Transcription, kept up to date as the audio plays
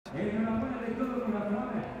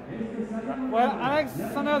Well,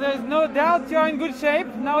 Alexandr, there is no doubt you are in good shape.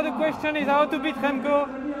 Now the question is how to beat Remco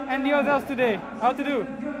and the others today. How to do?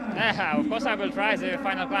 Yeah, of course I will try. The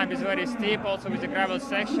final climb is very steep, also with the gravel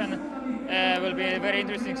section. Will be a very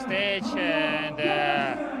interesting stage, and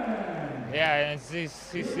yeah,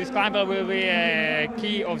 this climb will be a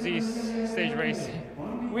key of this stage race.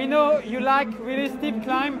 We know you like really steep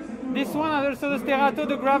climb. This one and also the Sterato,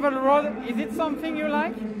 the gravel road. Is it something you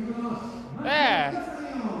like?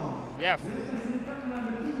 Yeah.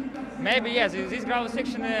 Maybe yes. This gravel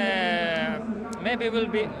section maybe will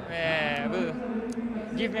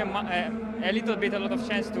give me a lot of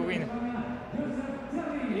chance to win.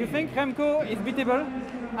 You think Remco is beatable?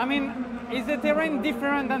 I mean, is the terrain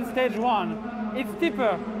different than stage one? It's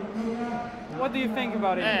steeper. What do you think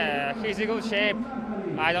about it? He's in good shape.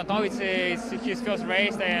 I don't know. It's his first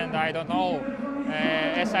race, and I don't know.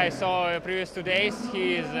 As I saw previous 2 days,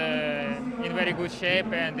 he is in very good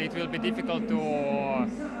shape, and it will be difficult to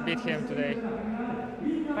beat him today.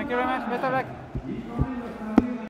 Thank you very much. Best of luck.